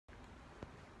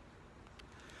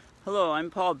Hello, I'm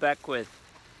Paul Beckwith.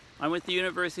 I'm with the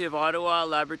University of Ottawa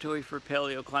Laboratory for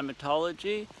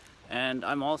Paleoclimatology, and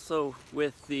I'm also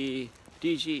with the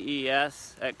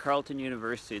DGES at Carleton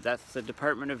University. That's the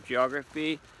Department of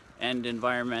Geography and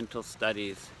Environmental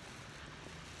Studies.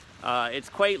 It's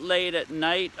quite late at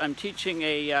night. I'm teaching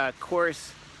a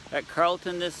course at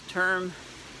Carleton this term.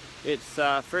 It's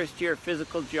a first year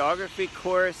physical geography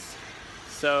course,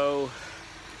 so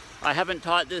I haven't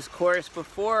taught this course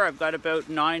before. I've got about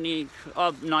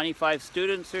 95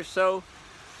 students or so,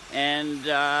 and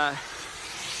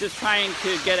just trying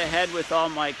to get ahead with all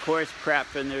my course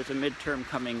prep, and there's a midterm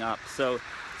coming up, so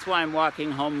that's why I'm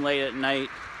walking home late at night.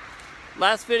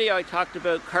 Last video I talked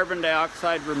about carbon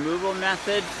dioxide removal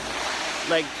methods.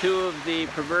 Leg 2 of the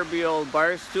proverbial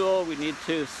bar stool, we need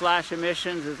to slash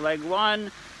emissions as leg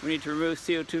 1. We need to remove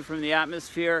CO2 from the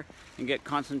atmosphere and get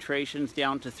concentrations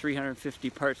down to 350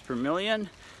 parts per million.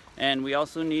 And we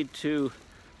also need to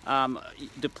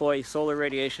deploy solar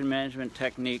radiation management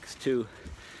techniques to...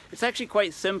 It's actually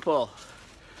quite simple.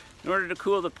 In order to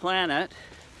cool the planet,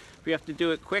 we have to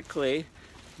do it quickly.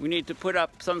 We need to put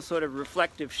up some sort of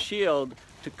reflective shield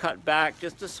to cut back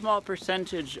just a small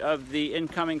percentage of the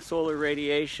incoming solar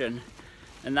radiation,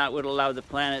 and that would allow the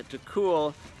planet to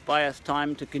cool, buy us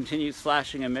time to continue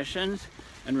slashing emissions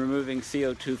and removing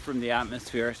CO2 from the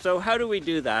atmosphere. So how do we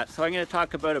do that? So I'm going to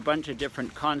talk about a bunch of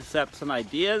different concepts and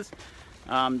ideas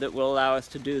that will allow us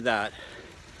to do that.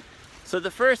 So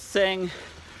the first thing,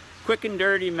 quick and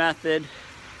dirty method,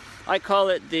 I call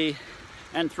it the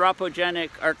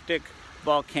Anthropogenic Arctic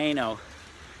volcano.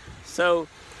 So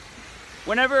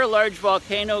whenever a large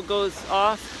volcano goes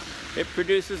off, it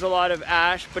produces a lot of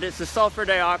ash, but it's the sulfur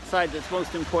dioxide that's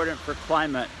most important for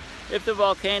climate. If the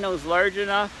volcano is large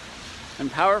enough and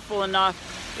powerful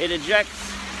enough, it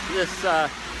ejects this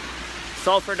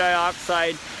sulfur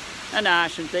dioxide and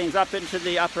ash and things up into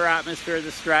the upper atmosphere,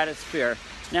 the stratosphere.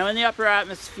 Now in the upper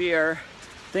atmosphere,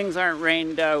 things aren't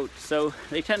rained out, so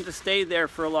they tend to stay there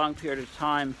for a long period of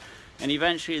time, and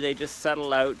eventually they just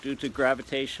settle out due to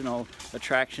gravitational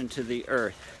attraction to the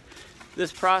Earth.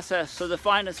 This process, so the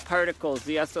finest particles,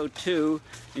 the SO2,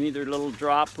 in either little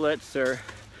droplets or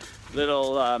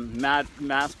little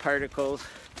mass particles,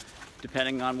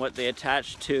 depending on what they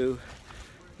attach to,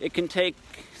 it can take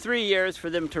 3 years for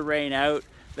them to rain out.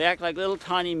 They act like little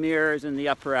tiny mirrors in the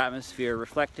upper atmosphere,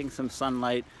 reflecting some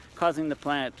sunlight, causing the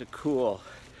planet to cool.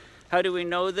 How do we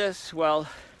know this? Well,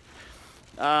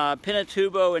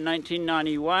 Pinatubo in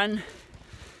 1991,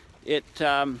 it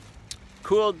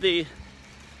cooled the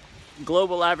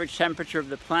global average temperature of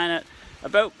the planet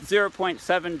about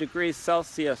 0.7 degrees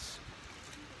Celsius.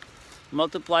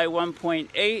 Multiply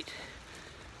 1.8, so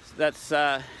that's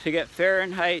to get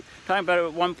Fahrenheit, talking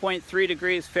about 1.3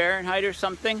 degrees Fahrenheit or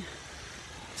something.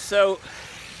 So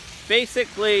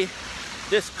basically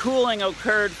this cooling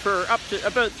occurred for up to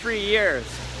about 3 years,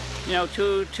 you know,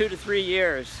 two to 3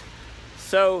 years.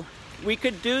 So we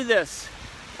could do this.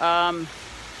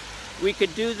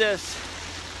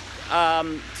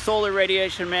 Solar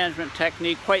radiation management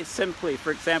technique quite simply.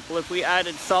 For example, if we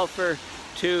added sulfur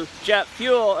to jet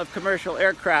fuel of commercial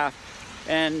aircraft,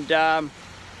 and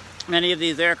many of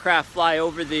these aircraft fly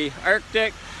over the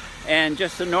Arctic, and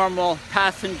just a normal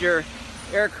passenger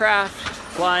aircraft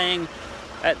flying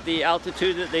at the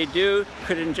altitude that they do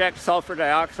could inject sulfur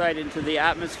dioxide into the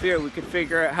atmosphere. We could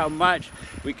figure out how much.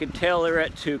 We could tailor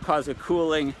it to cause a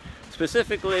cooling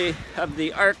specifically of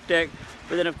the Arctic,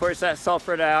 but then of course that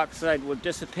sulfur dioxide will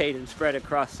dissipate and spread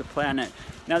across the planet.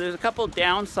 Now there's a couple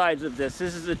downsides of this.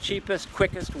 This is the cheapest,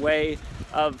 quickest way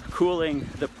of cooling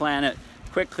the planet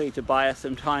quickly to buy us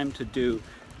some time to do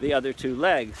the other two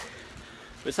legs.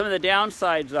 But some of the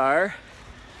downsides are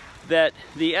that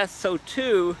the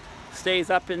SO2 stays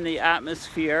up in the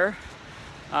atmosphere,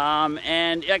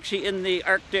 and actually in the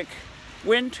Arctic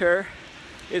winter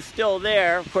is still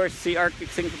there. Of course, the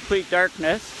Arctic's in complete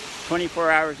darkness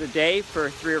 24 hours a day for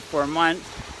 3 or 4 months.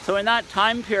 So in that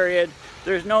time period,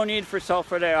 there's no need for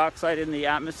sulfur dioxide in the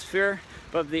atmosphere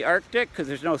of the Arctic because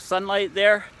there's no sunlight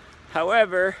there.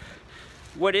 However,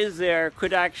 what is there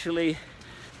could actually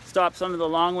stop some of the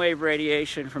long wave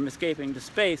radiation from escaping to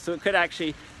space. So it could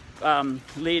actually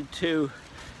lead to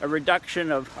a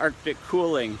reduction of Arctic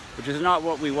cooling, which is not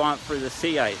what we want for the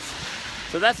sea ice.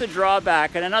 So that's a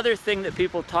drawback. And another thing that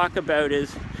people talk about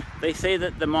is they say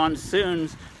that the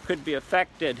monsoons could be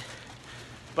affected,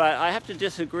 but I have to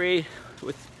disagree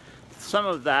with some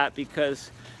of that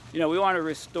because, you know, we want to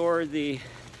restore the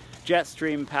jet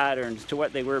stream patterns to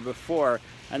what they were before,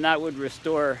 and that would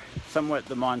restore somewhat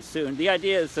the monsoon. The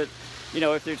idea is that, you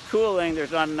know, if there's cooling,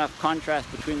 there's not enough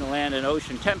contrast between the land and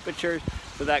ocean temperatures,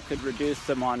 so that could reduce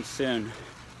the monsoon.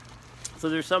 So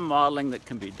there's some modeling that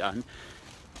can be done.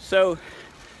 So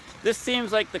this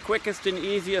seems like the quickest and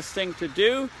easiest thing to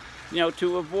do, you know,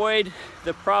 to avoid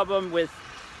the problem with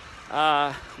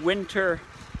winter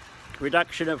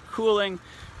reduction of cooling.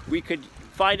 We could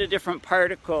find a different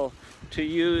particle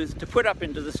to put up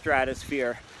into the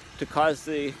stratosphere to cause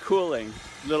the cooling,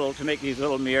 to make these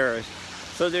little mirrors.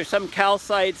 So there's some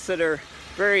calcites that are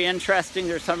very interesting.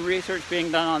 There's some research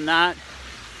being done on that,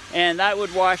 and that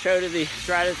would wash out of the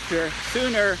stratosphere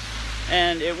sooner,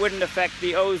 and it wouldn't affect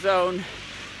the ozone,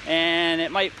 and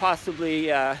it might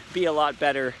possibly be a lot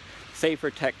better, safer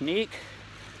technique.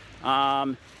 You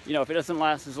know, if it doesn't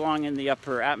last as long in the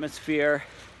upper atmosphere,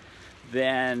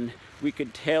 then we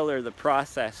could tailor the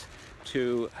process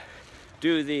to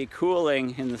do the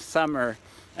cooling in the summer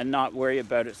and not worry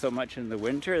about it so much in the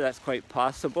winter. That's quite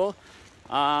possible.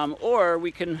 Or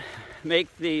we can make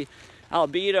the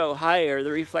albedo higher, the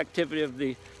reflectivity of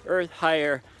the Earth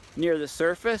higher near the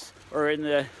surface or in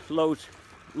the low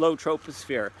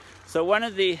troposphere. So one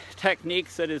of the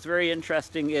techniques that is very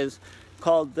interesting is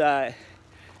called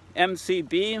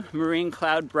MCB, marine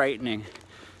cloud brightening.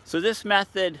 So this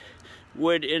method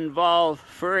would involve,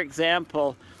 for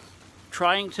example,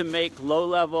 trying to make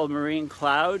low-level marine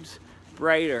clouds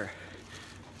brighter.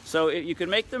 So you can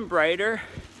make them brighter,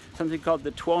 something called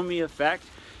the Twomey Effect.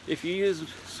 If you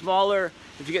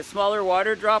get smaller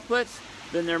water droplets,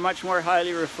 then they're much more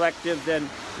highly reflective than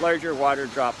larger water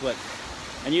droplets.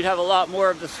 And you'd have a lot more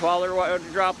of the smaller water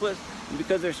droplets, and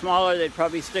because they're smaller, they'd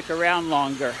probably stick around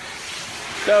longer.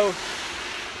 So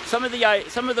some of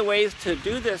the ways to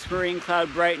do this marine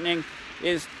cloud brightening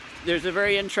is there's a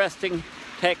very interesting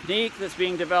technique that's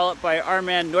being developed by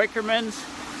Armand Neukermans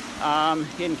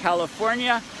in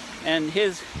California, and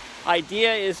his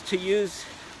idea is to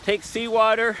take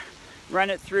seawater, run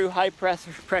it through high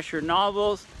pressure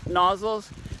nozzles.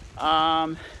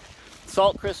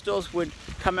 Salt crystals would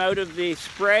come out of the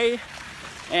spray,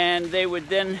 and they would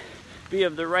then be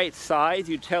of the right size.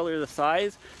 You tailor the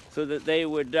size so that they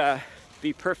would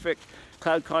be perfect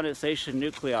cloud condensation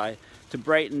nuclei to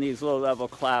brighten these low-level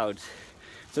clouds.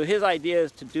 So his idea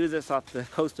is to do this off the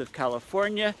coast of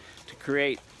California to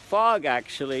create fog,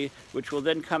 actually, which will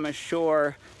then come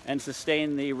ashore and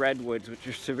sustain the redwoods, which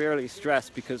are severely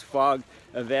stressed because fog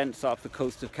events off the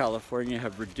coast of California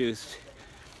have reduced.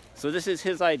 So this is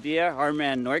his idea,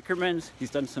 Armand Neukermans. He's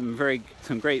done some great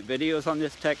videos on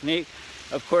this technique.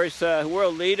 Of course, a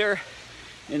world leader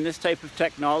in this type of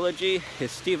technology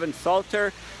is Stephen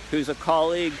Salter, who's a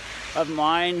colleague of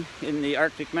mine in the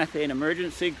Arctic Methane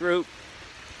Emergency Group.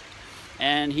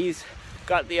 And he's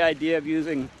got the idea of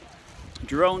using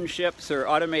drone ships or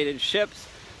automated ships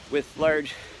with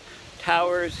large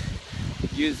towers,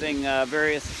 using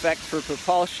various effects for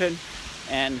propulsion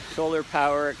and solar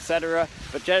power, etc.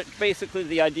 But basically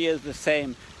the idea is the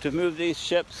same, to move these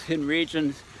ships in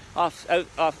regions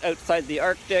outside the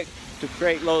Arctic to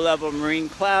create low-level marine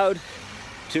cloud,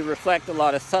 to reflect a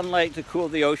lot of sunlight to cool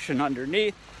the ocean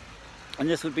underneath. And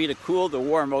this would be to cool the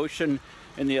warm ocean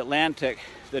in the Atlantic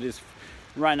that is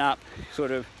run up, sort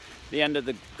of the end of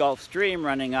the Gulf Stream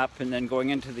running up and then going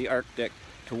into the Arctic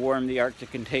to warm the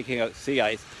Arctic and taking out sea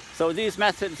ice. So these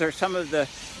methods are some of the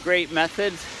great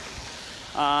methods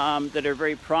that are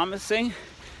very promising.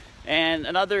 And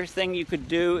another thing you could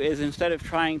do is, instead of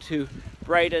trying to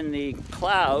brighten the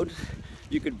clouds,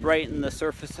 you could brighten the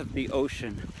surface of the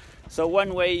ocean. So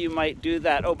one way you might do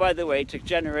that, oh, by the way, to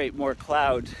generate more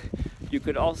clouds, you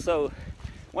could also,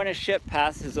 when a ship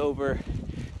passes over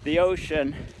the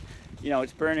ocean, you know,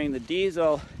 it's burning the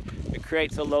diesel, it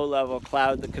creates a low-level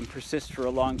cloud that can persist for a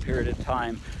long period of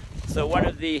time. So one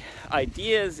of the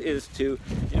ideas is to,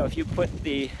 you know, if you put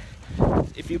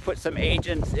some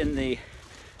agents in the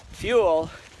fuel,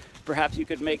 perhaps you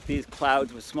could make these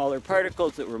clouds with smaller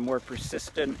particles that were more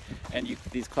persistent, and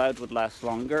these clouds would last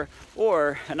longer.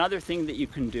 Or another thing that you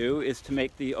can do is to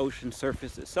make the ocean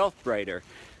surface itself brighter.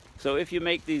 So if you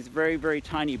make these very, very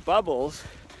tiny bubbles,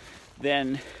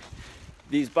 then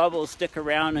these bubbles stick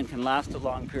around and can last a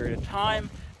long period of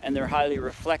time, and they're highly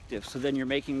reflective. So then you're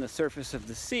making the surface of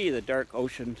the sea, the dark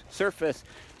ocean surface,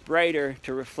 brighter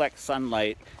to reflect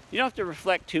sunlight. You don't have to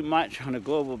reflect too much on a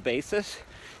global basis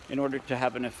in order to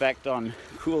have an effect on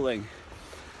cooling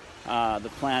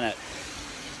the planet.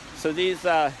 So these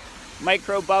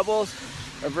micro bubbles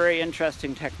are very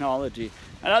interesting technology.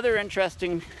 Some other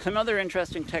interesting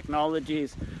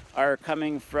technologies are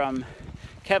coming from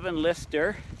Kevin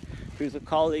Lister, who's a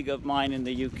colleague of mine in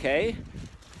the UK,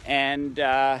 and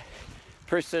an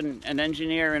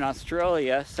engineer in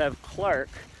Australia, Sev Clark,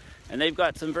 and they've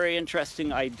got some very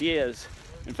interesting ideas.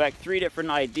 In fact, 3 different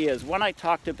ideas. One I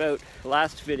talked about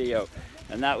last video,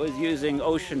 and that was using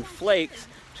ocean flakes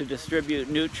to distribute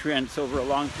nutrients over a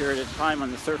long period of time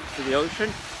on the surface of the ocean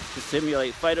to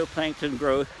stimulate phytoplankton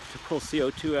growth to pull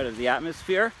CO2 out of the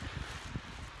atmosphere.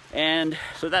 And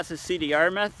so that's a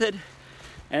CDR method.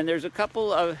 And there's a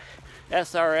couple of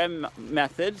SRM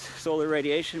methods, solar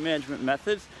radiation management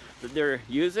methods, that they're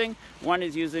using. One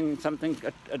is using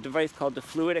a device called the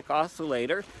fluidic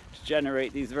oscillator to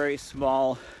generate these very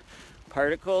small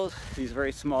particles, these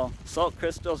very small salt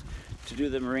crystals, to do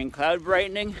the marine cloud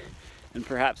brightening. And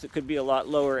perhaps it could be a lot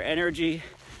lower energy,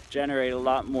 generate a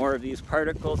lot more of these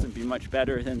particles, and be much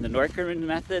better than the Neukerman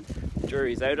method. The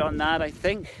jury's out on that, I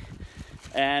think.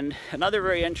 And another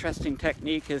very interesting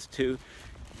technique is to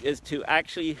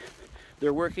actually,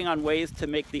 they're working on ways to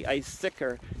make the ice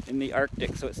thicker in the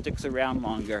Arctic so it sticks around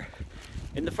longer.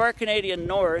 In the far Canadian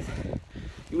North,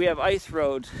 we have ice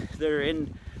roads that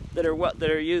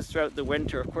are used throughout the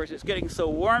winter. Of course, it's getting so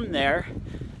warm there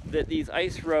that these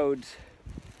ice roads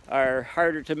are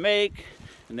harder to make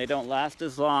and they don't last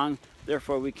as long.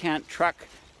 Therefore, we can't truck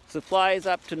supplies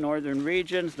up to northern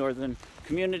regions, northern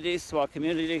communities, small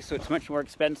communities, so it's much more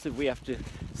expensive. We have to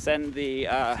send we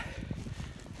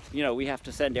have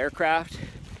to send aircraft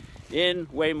in,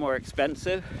 way more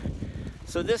expensive.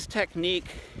 So this technique,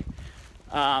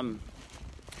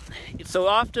 so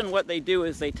often what they do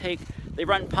is they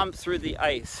run pumps through the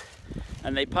ice,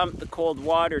 and they pump the cold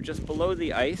water just below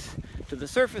the ice to the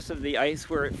surface of the ice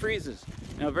where it freezes.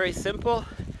 Very simple.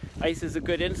 Ice is a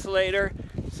good insulator,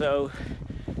 so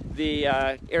the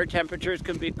air temperatures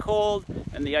can be cold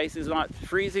and the ice is not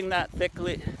freezing that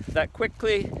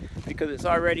quickly because it's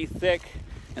already thick,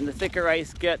 and the thicker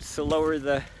ice gets, the lower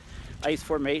the ice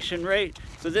formation rate.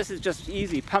 So this is just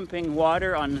easy pumping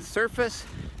water on the surface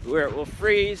where it will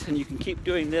freeze, and you can keep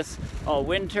doing this all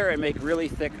winter and make really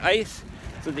thick ice.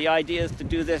 So the idea is to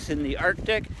do this in the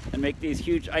Arctic and make these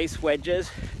huge ice wedges.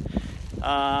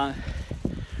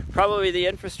 Probably the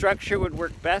infrastructure would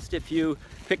work best if you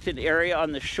picked an area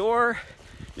on the shore.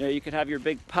 You could have your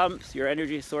big pumps, your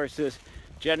energy sources,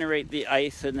 generate the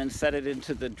ice and then set it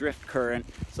into the drift current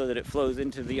so that it flows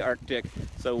into the Arctic.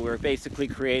 So we're basically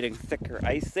creating thicker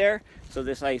ice there. So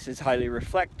this ice is highly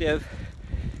reflective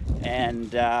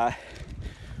and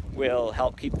will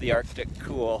help keep the Arctic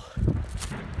cool.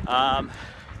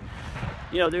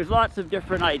 There's lots of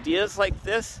different ideas like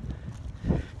this.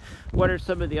 What are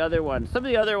some of the other ones? Some of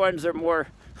the other ones are more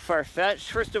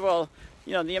far-fetched. First of all,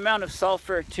 the amount of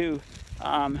sulfur to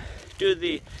do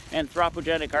the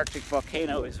anthropogenic Arctic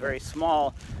volcano is very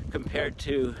small compared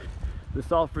to the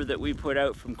sulfur that we put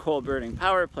out from coal-burning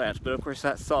power plants. But of course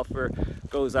that sulfur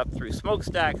goes up through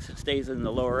smokestacks and stays in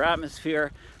the lower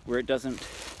atmosphere where it doesn't,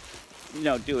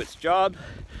 do its job.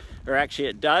 Or actually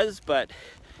it does, but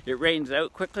it rains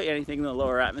out quickly. Anything in the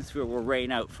lower atmosphere will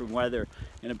rain out from weather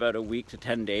in about a week to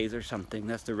 10 days or something.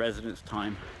 That's the residence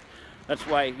time. That's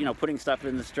why, putting stuff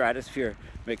in the stratosphere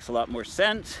makes a lot more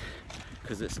sense,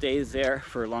 because it stays there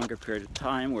for a longer period of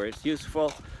time where it's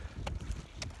useful.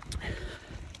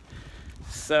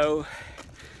 So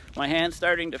my hand's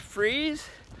starting to freeze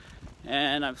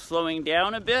and I'm slowing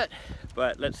down a bit,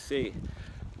 but let's see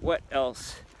what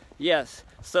else. Yes,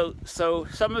 so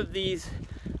some of these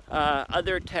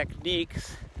other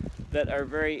techniques that are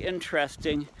very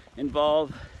interesting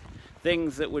involve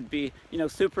things that would be,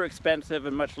 super expensive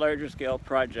and much larger scale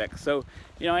projects. So,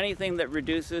 anything that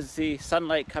reduces the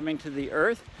sunlight coming to the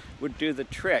earth would do the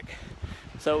trick.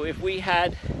 So if we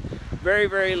had very,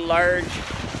 very large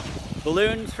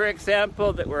balloons, for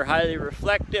example, that were highly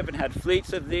reflective and had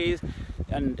fleets of these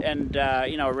and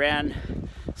ran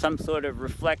some sort of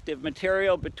reflective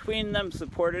material between them,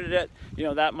 supported it,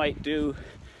 that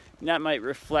might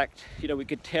reflect, we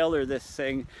could tailor this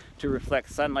thing to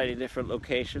reflect sunlight in different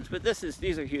locations. But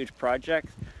these are huge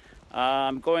projects.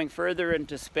 Going further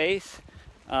into space,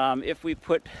 if we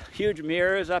put huge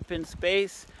mirrors up in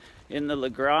space in the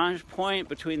Lagrange point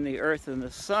between the Earth and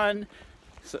the Sun,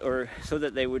 so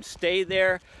that they would stay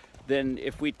there, then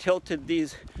if we tilted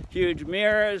these huge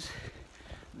mirrors,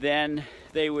 then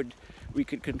we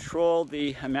could control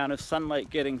the amount of sunlight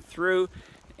getting through,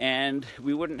 and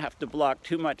we wouldn't have to block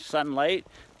too much sunlight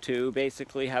to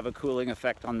basically have a cooling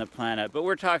effect on the planet. But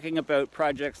we're talking about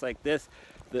projects like this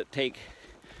that take,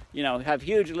 have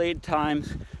huge lead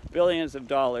times, billions of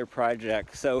dollar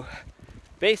projects. So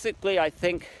basically I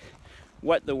think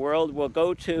what the world will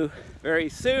go to very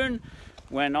soon,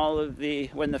 when the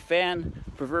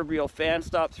proverbial fan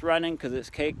stops running because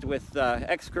it's caked with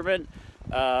excrement,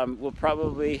 we'll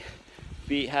probably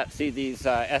see these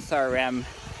SRM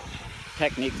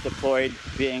techniques deployed,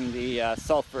 being the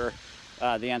sulfur,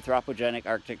 the anthropogenic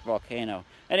Arctic volcano.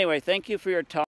 Anyway, thank you for your time.